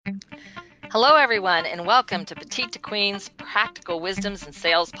Hello, everyone, and welcome to Petite to Queen's Practical Wisdoms in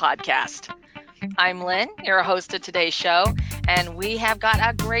Sales podcast. I'm Lynn, your host of today's show, and we have got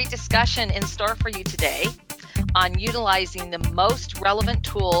a great discussion in store for you today on utilizing the most relevant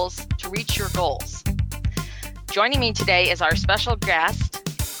tools to reach your goals. Joining me today is our special guest,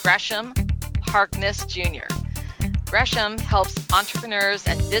 Gresham Harkness Jr. Gresham helps entrepreneurs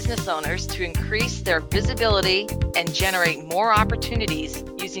and business owners to increase their visibility and generate more opportunities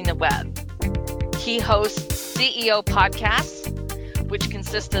using the web. He hosts CEO podcasts, which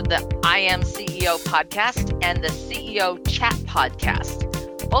consist of the I Am CEO podcast and the CEO Chat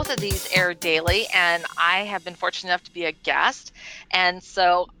podcast. Both of these air daily, and I have been fortunate enough to be a guest. And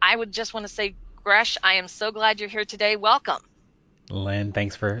so I would just want to say, Gresh, I am so glad you're here today. Welcome. Lynn,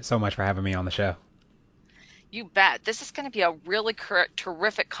 thanks so much for having me on the show. You bet. This is going to be a really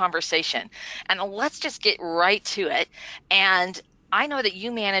terrific conversation. And let's just get right to it. And I know that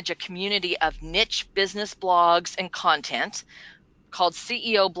you manage a community of niche business blogs and content called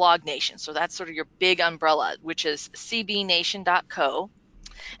CEO Blog Nation. So that's sort of your big umbrella, which is cbnation.co.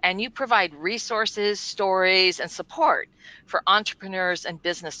 And you provide resources, stories, and support for entrepreneurs and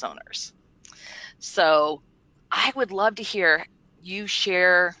business owners. So I would love to hear you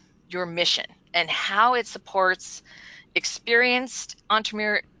share your mission and how it supports experienced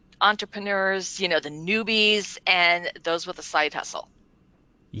entrepreneurs, the newbies, and those with a side hustle.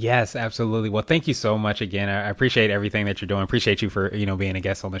 Yes, absolutely. Well, thank you so much again. I appreciate everything that you're doing. Appreciate you for, being a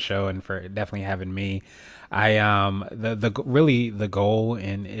guest on the show and for definitely having me. The goal,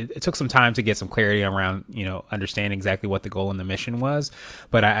 and it took some time to get some clarity around, understand exactly what the goal and the mission was.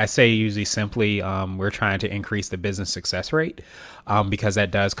 But I say usually simply, we're trying to increase the business success rate, because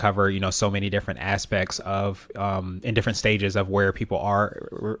that does cover, so many different aspects of, in different stages of where people are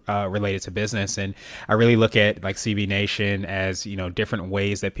related to business. And I really look at like CB Nation as, different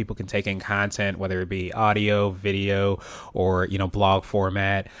ways that people can take in content, whether it be audio, video, or, blog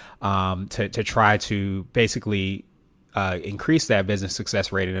format, to try to basically increase that business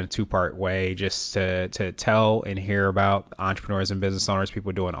success rate in a two-part way, just to tell and hear about entrepreneurs and business owners,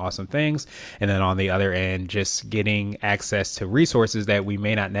 people doing awesome things. And then on the other end, just getting access to resources that we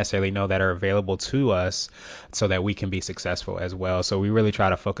may not necessarily know that are available to us so that we can be successful as well. So we really try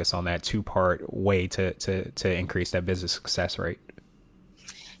to focus on that two-part way to increase that business success rate.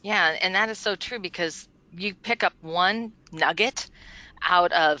 Yeah, and that is so true because you pick up one nugget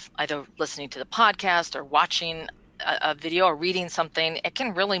out of either listening to the podcast or watching a video or reading something. It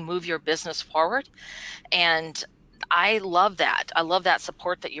can really move your business forward. And I love that. I love that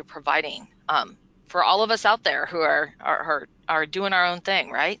support that you're providing for all of us out there who are doing our own thing,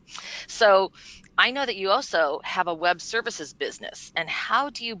 right? So I know that you also have a web services business. And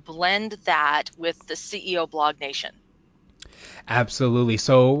how do you blend that with the CEO Blog Nation? Absolutely.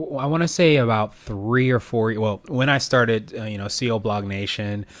 So I want to say about 3 or 4. Well, when I started, CO Blog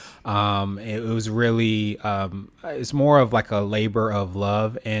Nation, it was really, it's more of like a labor of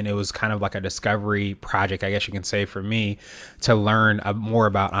love, and it was kind of like a discovery project, I guess you can say, for me to learn more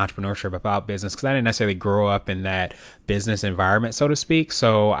about entrepreneurship, about business, because I didn't necessarily grow up in that business environment, so to speak.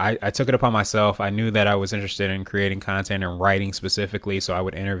 So I took it upon myself. I knew that I was interested in creating content and writing specifically, so I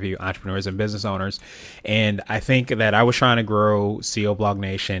would interview entrepreneurs and business owners. And I think that I was trying to grow CO Blog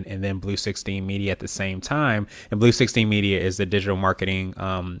Nation and then Blue 16 Media at the same time. And Blue 16 Media is the digital marketing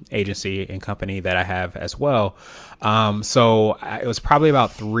agency and company that I have as well. It was probably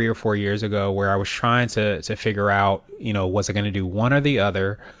about 3 or 4 years ago where I was trying to figure out, was I going to do one or the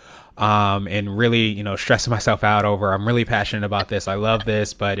other? And really, stressing myself out over, I'm really passionate about this. I love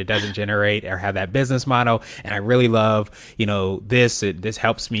this, but it doesn't generate or have that business model. And I really love, this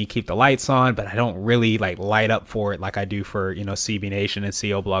helps me keep the lights on, but I don't really like light up for it like I do for, CB Nation and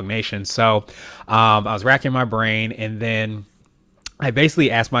CO Blog Nation. So, I was racking my brain, and then I basically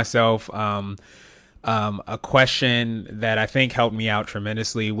asked myself, a question that I think helped me out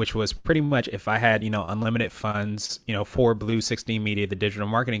tremendously, which was pretty much if I had, unlimited funds, for Blue 16 Media, the digital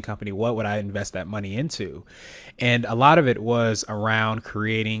marketing company, what would I invest that money into? And a lot of it was around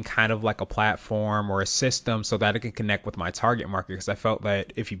creating kind of like a platform or a system so that it can connect with my target market. Because I felt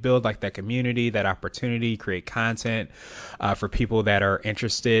that if you build like that community, that opportunity, create content for people that are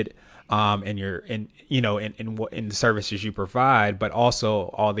interested, in the services you provide, but also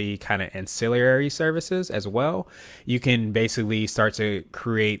all the kind of ancillary services as well, you can basically start to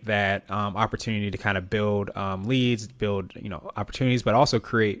create that opportunity to kind of build leads, build opportunities, but also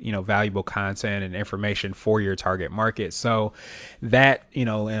create valuable content and information for your target market. So that in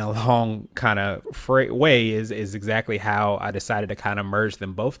a long kind of way is exactly how I decided to kind of merge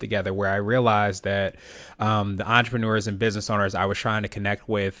them both together, where I realized that the entrepreneurs and business owners I was trying to connect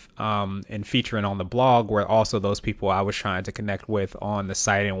with, and featuring on the blog were also those people I was trying to connect with on the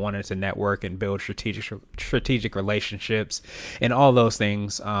site and wanted to network and build strategic relationships, and all those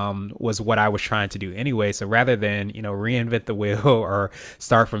things was what I was trying to do anyway. So rather than reinvent the wheel or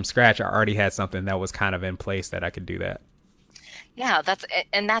start from scratch, I already had something that was kind of in place that I could do that. Yeah, that's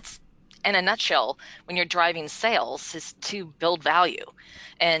in a nutshell, when you're driving sales, is to build value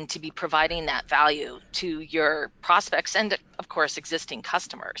and to be providing that value to your prospects and, of course, existing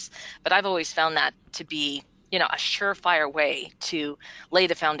customers. But I've always found that to be, a surefire way to lay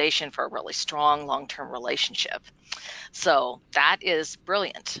the foundation for a really strong long-term relationship. So that is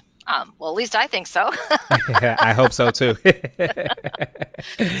brilliant. Well, at least I think so. I hope so too.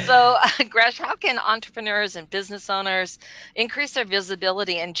 So, Gresh, how can entrepreneurs and business owners increase their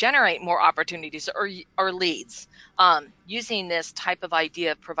visibility and generate more opportunities or leads using this type of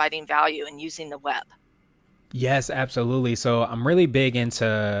idea of providing value and using the web? Yes, absolutely. So I'm really big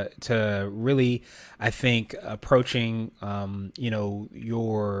into really, I think, approaching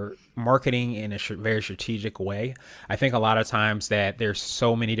your marketing in a very strategic way. I think a lot of times that there's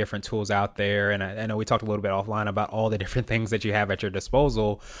so many different tools out there, and I know we talked a little bit offline about all the different things that you have at your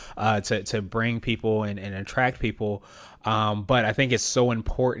disposal to bring people and attract people. But I think it's so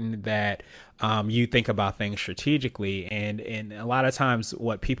important that you think about things strategically, and a lot of times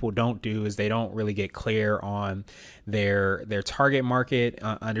what people don't do is they don't really get clear on their target market,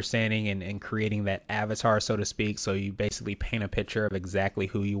 understanding and creating that avatar, so to speak. So you basically paint a picture of exactly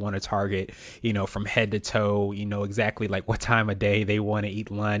who you want to target, from head to toe. You know exactly like what time of day they want to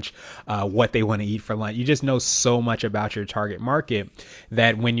eat lunch, what they want to eat for lunch. You just know so much about your target market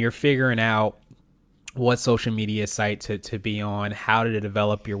that when you're figuring out what social media site to be on, how to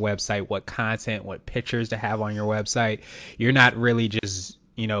develop your website, what content, what pictures to have on your website. You're not really just,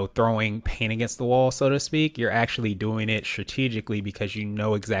 throwing paint against the wall, so to speak. You're actually doing it strategically because you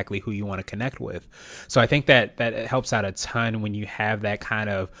know exactly who you want to connect with. So I think that helps out a ton when you have that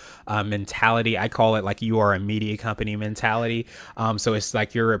kind of mentality. I call it like you are a media company mentality. So it's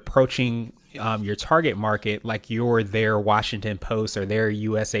like you're approaching your target market like you're their Washington Post or their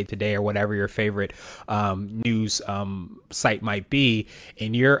USA Today or whatever your favorite news site might be,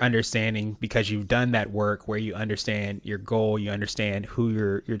 and you're understanding because you've done that work where you understand your goal, you understand who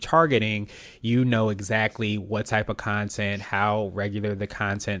you're targeting, you know exactly what type of content, how regular the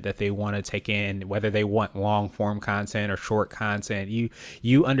content that they want to take in, whether they want long form content or short content.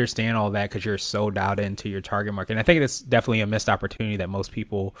 You understand all that because you're so dialed into your target market. And I think that's definitely a missed opportunity that most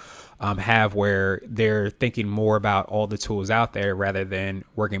people have, where they're thinking more about all the tools out there rather than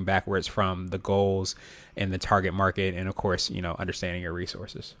working backwards from the goals and the target market, and of course, understanding your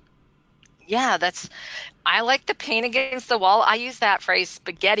resources. Yeah, I like the paint against the wall. I use that phrase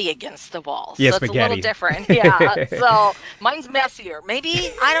spaghetti against the wall. Yeah, So it's a little spaghetti. different. Yeah. So mine's messier.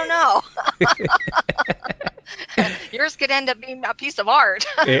 Maybe, I don't know. Yours could end up being a piece of art.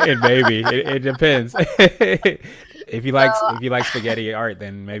 It maybe it depends. So If you like spaghetti art,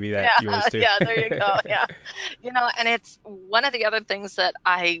 then maybe that's yours yeah, too. yeah, there you go. Yeah. And it's one of the other things that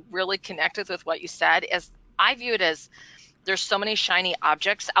I really connected with what you said is I view it as there's so many shiny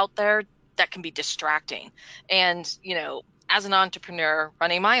objects out there that can be distracting. And, as an entrepreneur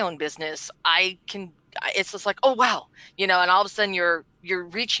running my own business, it's just like, oh wow, and all of a sudden you're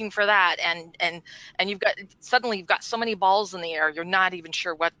reaching for that, and you've got so many balls in the air, you're not even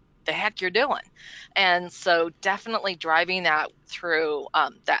sure what the heck you're doing. And so definitely driving that through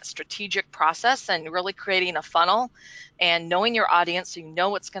that strategic process and really creating a funnel and knowing your audience so you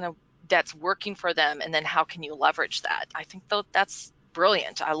know that's working for them, and then how can you leverage that. I think though that's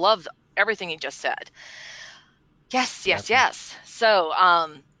brilliant. I love everything you just said. Yes, yes, Definitely. yes.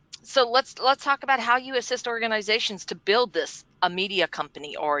 So let's talk about how you assist organizations to build this a media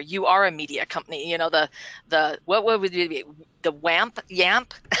company, or you are a media company. The what would it be? The WAMP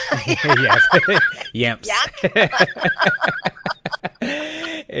YAMP Yes. Yamps. YAMP.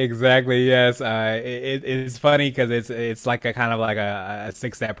 Exactly. Yes. It's funny because it's like a kind of like a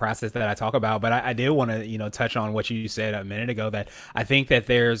 6 step process that I talk about. But I did want to touch on what you said a minute ago, that I think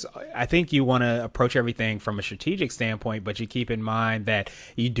you want to approach everything from a strategic standpoint, but you keep in mind that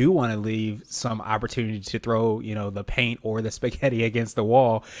you do want to leave some opportunity to throw the paint or the spaghetti against the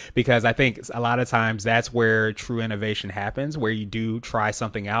wall, because I think a lot of times that's where true innovation happens, where you do try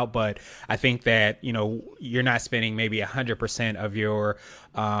something out. But I think that you're not spending maybe 100% of your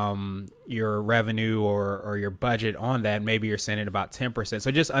revenue or your budget on that. Maybe you're spending about 10%.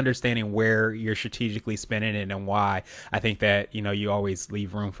 So just understanding where you're strategically spending it and why. I think that you always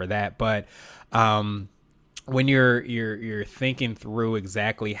leave room for that. But when you're thinking through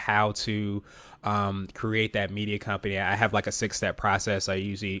exactly how to create that media company, I have like a 6-step process I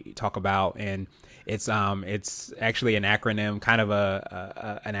usually talk about, and it's actually an acronym, kind of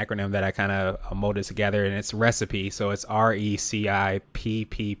an acronym that I kind of molded together, and it's recipe. So it's RECIPPP,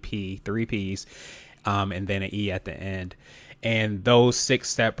 3 P's, and then an E at the end. And that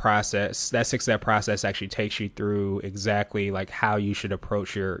 6-step process actually takes you through exactly like how you should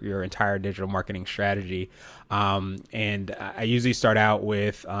approach your entire digital marketing strategy. And I usually start out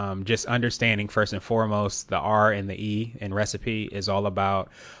with just understanding, first and foremost, the R and the E in recipe is all about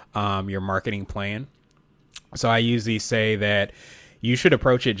your marketing plan. So I usually say that you should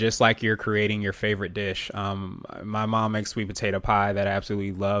approach it just like you're creating your favorite dish. My mom makes sweet potato pie that I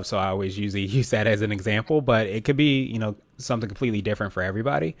absolutely love, so I always usually use that as an example. But it could be, something completely different for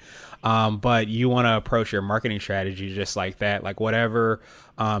everybody. But you want to approach your marketing strategy just like that. Like whatever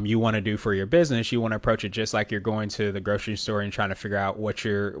you want to do for your business, you want to approach it just like you're going to the grocery store and trying to figure out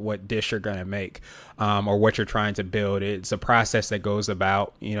what dish you're going to make, or what you're trying to build. It's a process that goes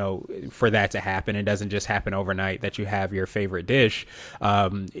about, for that to happen. It doesn't just happen overnight that you have your favorite dish.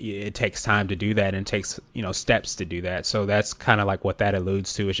 It takes time to do that and takes, steps to do that. So that's kind of like what that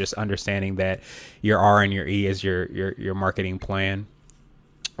alludes to, is just understanding that your R and your E is your marketing plan.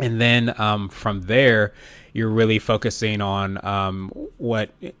 And then from there, you're really focusing on what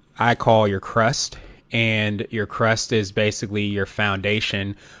I call your crust. And your crust is basically your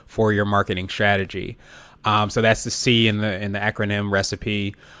foundation for your marketing strategy. So that's the C in the acronym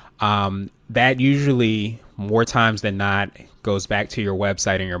recipe. That usually, more times than not, goes back to your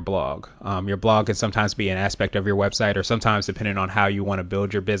website and your blog. Your blog can sometimes be an aspect of your website, or sometimes, depending on how you want to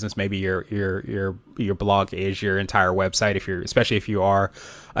build your business, maybe your blog is your entire website. Especially if you are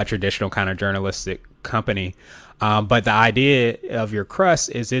a traditional kind of journalistic company. But the idea of your crust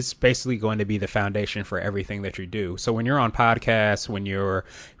is it's basically going to be the foundation for everything that you do. So when you're on podcasts, when you're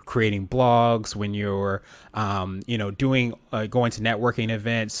creating blogs, when you're, going to networking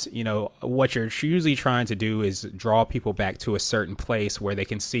events, what you're usually trying to do is draw people back to a certain place where they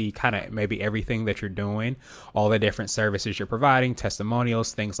can see kind of maybe everything that you're doing, all the different services you're providing,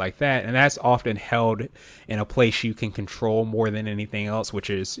 testimonials, things like that. And that's often held in a place you can control more than anything else, which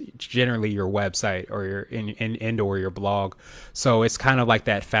is generally your website or or your blog. So it's kind of like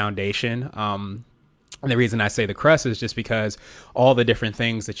that foundation. And the reason I say the crust is just because all the different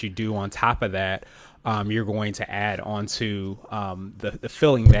things that you do on top of that, you're going to add onto the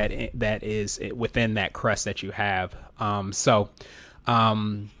filling that is within that crust that you have. So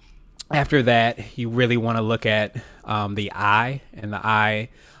after that, you really want to look at the I, and the I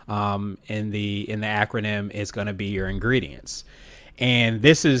in the acronym is going to be your ingredients. And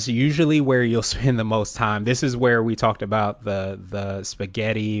this is usually where you'll spend the most time. This is where we talked about the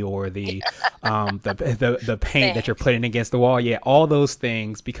spaghetti, or the paint that you're Thanks. putting against the wall. Yeah, all those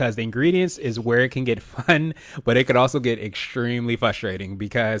things, because the ingredients is where it can get fun, but it could also get extremely frustrating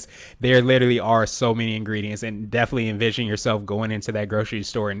because there literally are so many ingredients. And definitely envision yourself going into that grocery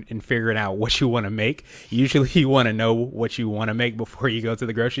store and figuring out what you want to make. Usually you want to know what you want to make before you go to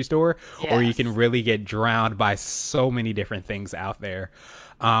the grocery store, or you can Yes. really get drowned by so many different things out there.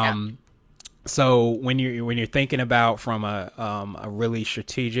 Yeah. Um, so when you're thinking about from a really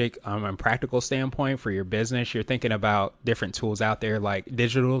strategic and practical standpoint for your business, you're thinking about different tools out there, like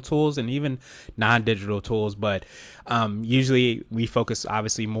digital tools and even non-digital tools. But usually we focus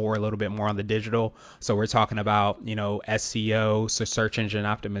obviously a little bit more on the digital. So we're talking about SEO, so search engine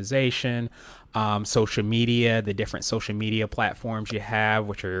optimization, social media, the different social media platforms you have,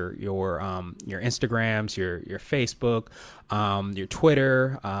 which are your Instagrams, your Facebook, your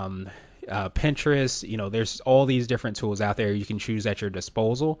Twitter. Pinterest, there's all these different tools out there you can choose at your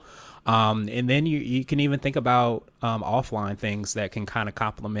disposal. And then you can even think about offline things that can kind of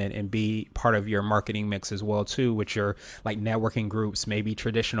complement and be part of your marketing mix as well too, which are like networking groups, maybe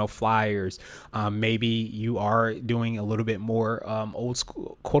traditional flyers. Maybe you are doing a little bit more old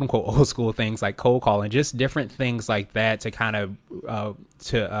school, quote unquote, old school things like cold calling, just different things like that to kind of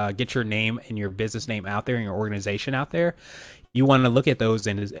to get your name and your business name out there and your organization out there. You want to look at those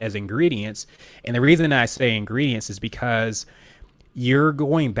as ingredients. And the reason I say ingredients is because you're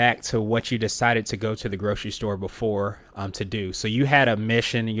going back to what you decided to go to the grocery store before to do. So you had a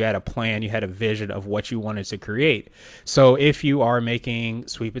mission, you had a plan, you had a vision of what you wanted to create. So if you are making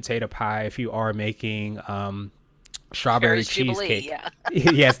sweet potato pie, if you are making strawberry Paris Jubilee, cheesecake.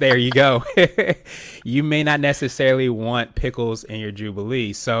 yeah. Yes, there you go. You may not necessarily want pickles in your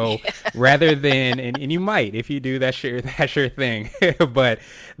Jubilee. So rather than, and you might, if you do, that's your thing. But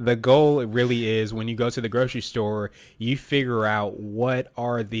the goal really is when you go to the grocery store, you figure out what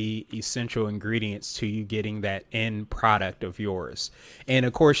are the essential ingredients to you getting that end product of yours. And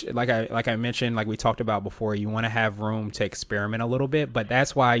of course, like I mentioned, like we talked about before, you want to have room to experiment a little bit, but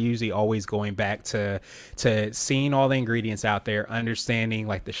that's why I usually always going back to seeing all the ingredients out there, understanding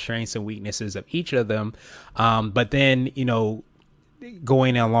like the strengths and weaknesses of each of them. But then,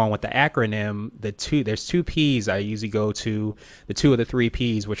 going along with the acronym, there's two P's I usually go to, the two of the three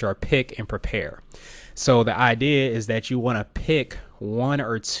P's, which are pick and prepare. So the idea is that you want to pick one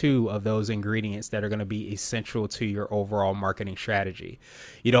or two of those ingredients that are going to be essential to your overall marketing strategy.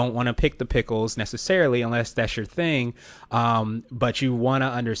 You don't want to pick the pickles necessarily unless that's your thing, but you want to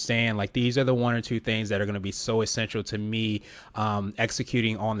understand like these are the one or two things that are going to be so essential to me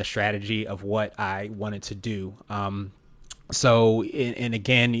executing on the strategy of what I wanted to do. So, and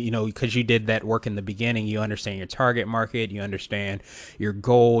again, because you did that work in the beginning, you understand your target market, you understand your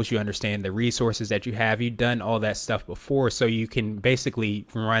goals, you understand the resources that you have. You've done all that stuff before, so you can basically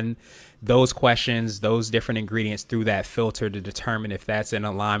run those questions, those different ingredients through that filter to determine if that's in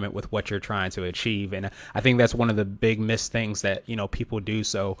alignment with what you're trying to achieve. And I think that's one of the big missed things that people do.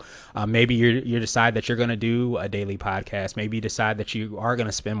 So maybe you decide that you're going to do a daily podcast. Maybe you decide that you are going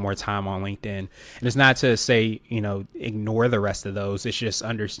to spend more time on LinkedIn. And it's not to say ignore the rest of those. It's just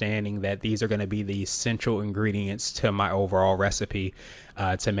understanding that these are going to be the essential ingredients to my overall recipe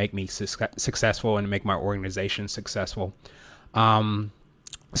to make me successful and make my organization successful.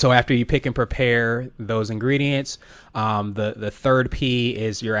 So after you pick and prepare those ingredients, the third P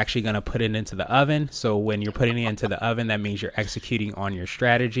is you're actually going to put it into the oven. So when you're putting it into the oven, that means you're executing on your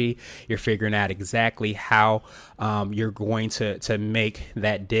strategy. You're figuring out exactly how you're going to make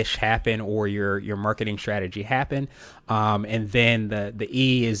that dish happen or your marketing strategy happen. And then the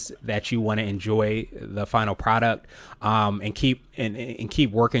E is that you want to enjoy the final product and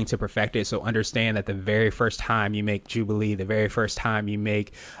keep working to perfect it. So understand that the very first time you make Jubilee, the very first time you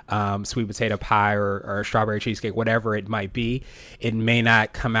make sweet potato pie or strawberry cheesecake, whatever it might be, it may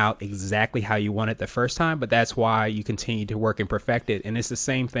not come out exactly how you want it the first time, but that's why you continue to work and perfect it. And it's the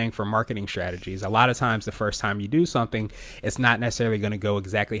same thing for marketing strategies. A lot of times the first time you do something, it's not necessarily going to go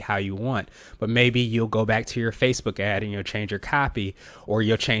exactly how you want, but maybe you'll go back to your Facebook ad and you'll change your copy or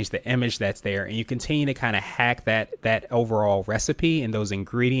you'll change the image that's there, and you continue to kind of hack that overall recipe and those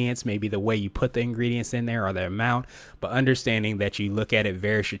ingredients, maybe the way you put the ingredients in there or the amount, but understanding that you look at it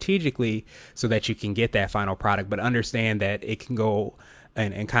very strategically so that you can get that final product, but understand that it can go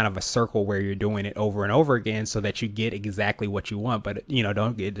in kind of a circle where you're doing it over and over again so that you get exactly what you want. But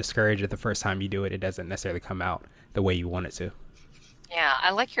don't get discouraged if the first time you do it, it doesn't necessarily come out the way you want it to. Yeah,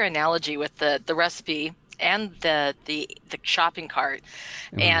 I like your analogy with the recipe and the shopping cart.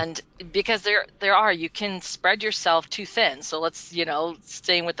 Mhm. And because there are, you can spread yourself too thin. So let's,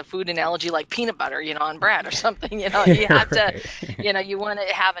 staying with the food analogy, like peanut butter, on bread or something, you have to, Right. you want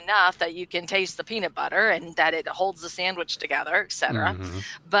to have enough that you can taste the peanut butter and that it holds the sandwich together, etc. Hmm.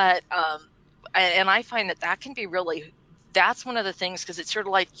 But and I find that can be really, that's one of the things, because it's sort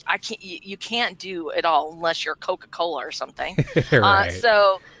of like you can't do it all unless you're Coca-Cola or something. Right.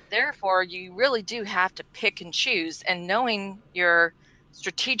 So therefore, you really do have to pick and choose, and knowing your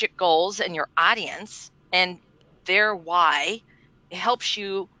strategic goals and your audience and their why helps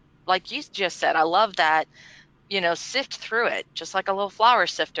you, like you just said. I love that, sift through it just like a little flour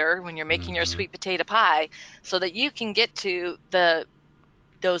sifter when you're making your Hmm. sweet potato pie, so that you can get to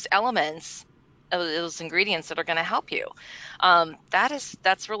those elements of those ingredients that are going to help you.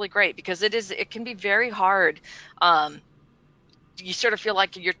 That's really great, because it can be very hard. You sort of feel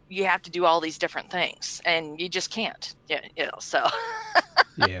like you have to do all these different things, and you just can't. Yeah, so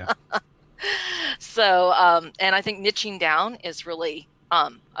Yeah. and I think niching down is really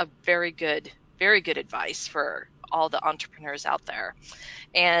a very good advice for all the entrepreneurs out there.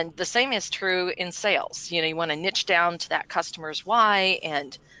 And the same is true in sales. You want to niche down to that customer's why,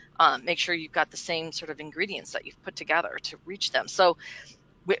 and make sure you've got the same sort of ingredients that you've put together to reach them. So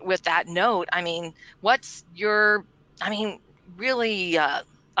with that note, I mean, what's your, I mean, really, I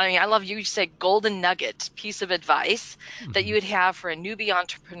love you said golden nugget piece of advice that Hmm. you would have for a newbie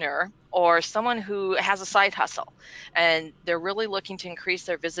entrepreneur or someone who has a side hustle and they're really looking to increase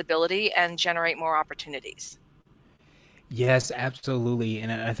their visibility and generate more opportunities. Yes, absolutely.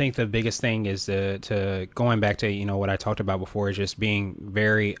 And I think the biggest thing is to going back to what I talked about before is just being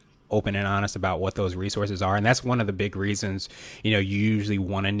very open and honest about what those resources are. And that's one of the big reasons, you usually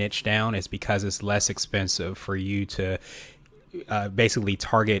want to niche down, is because it's less expensive for you to basically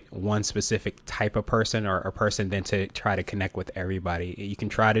target one specific type of person or person than to try to connect with everybody. You can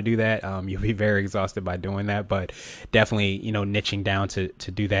try to do that. You'll be very exhausted by doing that, but definitely, niching down to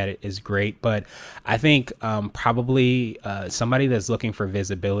do that is great. But I think probably somebody that's looking for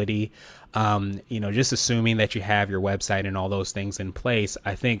visibility, just assuming that you have your website and all those things in place,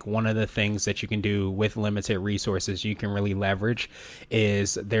 I think one of the things that you can do with limited resources you can really leverage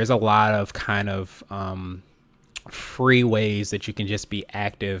is there's a lot of kind of free ways that you can just be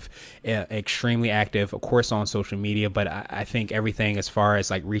active, extremely active, of course, on social media. But I think everything as far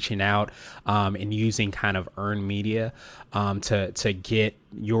as like reaching out and using kind of earned media to get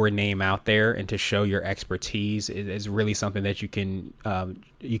your name out there and to show your expertise is really something that you can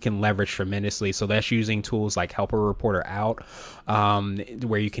leverage tremendously. So that's using tools like Help a Reporter Out,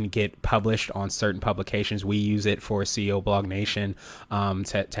 where you can get published on certain publications. We use it for CEO Blog Nation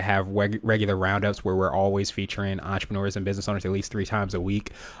to have regular roundups where we're always featuring entrepreneurs and business owners at least 3 times a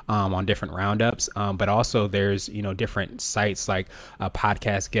week on different roundups. But also there's different sites like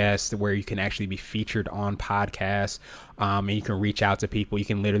Podcast Guest where you can actually be featured on podcasts. And you can reach out to people. You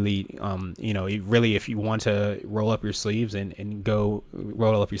can literally, really, if you want to roll up your sleeves and go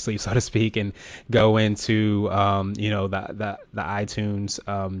roll up your sleeves, so to speak, and go into, the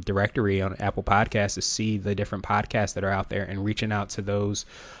iTunes directory on Apple Podcasts to see the different podcasts that are out there and reaching out to those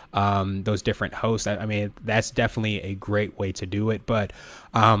different hosts. I mean, that's definitely a great way to do it. But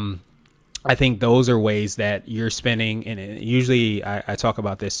I think those are ways that you're spending, and usually I talk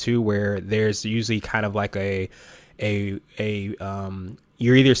about this too, where there's usually kind of like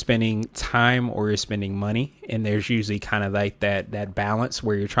you're either spending time or you're spending money, and there's usually kind of like that balance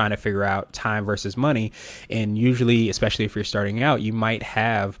where you're trying to figure out time versus money. And usually, especially if you're starting out, you might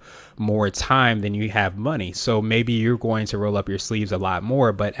have more time than you have money, so maybe you're going to roll up your sleeves a lot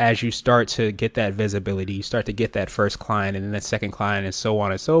more. But as you start to get that visibility, you start to get that first client and then that second client and so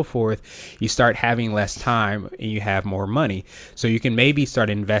on and so forth, you start having less time and you have more money. So you can maybe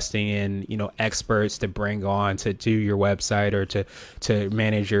start investing in experts to bring on to do your website or to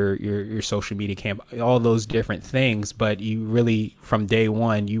manage your social media all those different things. But you really, from day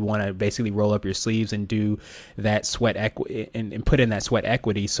one, you want to basically roll up your sleeves and do that sweat equity and put in that sweat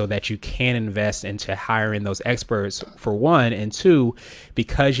equity so that you can invest into hiring those experts, for one. And two,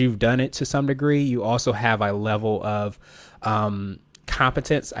 because you've done it to some degree, you also have a level of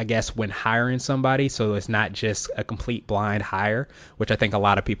competence, I guess, when hiring somebody. So it's not just a complete blind hire, which I think a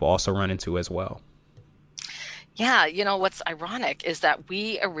lot of people also run into as well. Yeah, what's ironic is that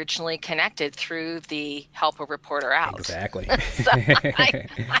we originally connected through the Help a Reporter Out. Exactly. So I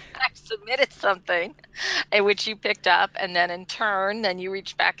submitted something which you picked up, and then in turn, then you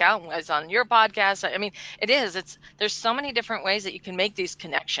reached back out and was on your podcast. I mean, there's so many different ways that you can make these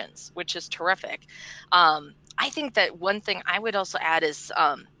connections, which is terrific. I think that one thing I would also add is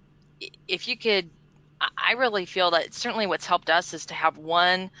if you could, I really feel that certainly what's helped us is to have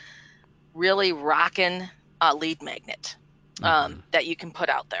one really rockin' lead magnet that you can put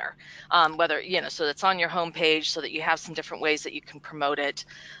out there, whether, so that's on your homepage so that you have some different ways that you can promote it.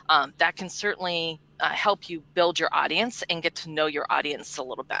 That can certainly help you build your audience and get to know your audience a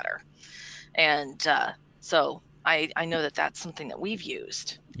little better. And so I know that that's something that we've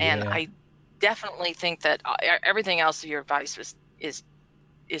used. Yeah. And I definitely think that everything else of your advice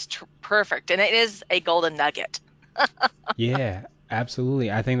is perfect. And it is a golden nugget. Yeah,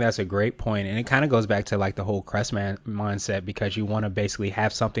 absolutely. I think that's a great point. And it kind of goes back to like the whole crest mindset, because you want to basically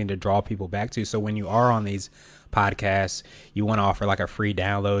have something to draw people back to. So when you are on these podcasts, you want to offer like a free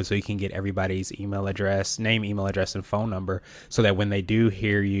download so you can get everybody's email address, and phone number, so that when they do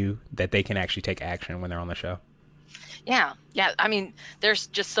hear you, that they can actually take action when they're on the show. Yeah. I mean, there's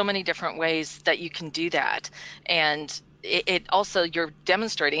just so many different ways that you can do that. And it also, you're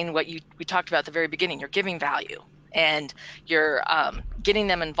demonstrating what we talked about at the very beginning. You're giving value and you're getting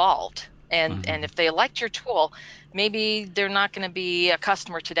them involved. And if they liked your tool, maybe they're not going to be a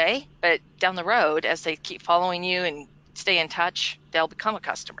customer today, but down the road, as they keep following you and stay in touch, they'll become a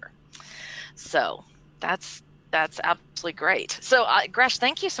customer. So that's absolutely great. So Gresh,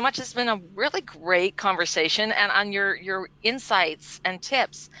 thank you so much. It's been a really great conversation, and on your insights and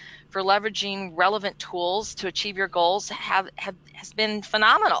tips for leveraging relevant tools to achieve your goals has been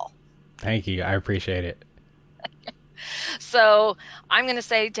phenomenal. Thank you. I appreciate it. So I'm going to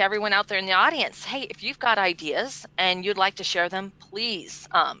say to everyone out there in the audience, hey, if you've got ideas and you'd like to share them, please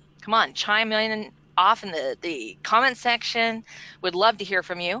come on, chime in off in the comment section. We'd love to hear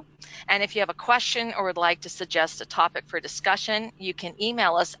from you. And if you have a question or would like to suggest a topic for discussion, you can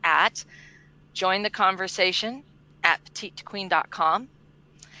email us at jointheconversation@petitequeen.com.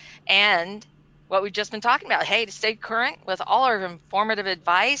 And what we've just been talking about, hey, to stay current with all our informative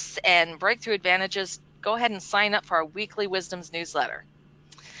advice and breakthrough advantages, go ahead and sign up for our weekly Wisdoms newsletter.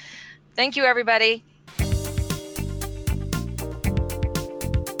 Thank you, everybody.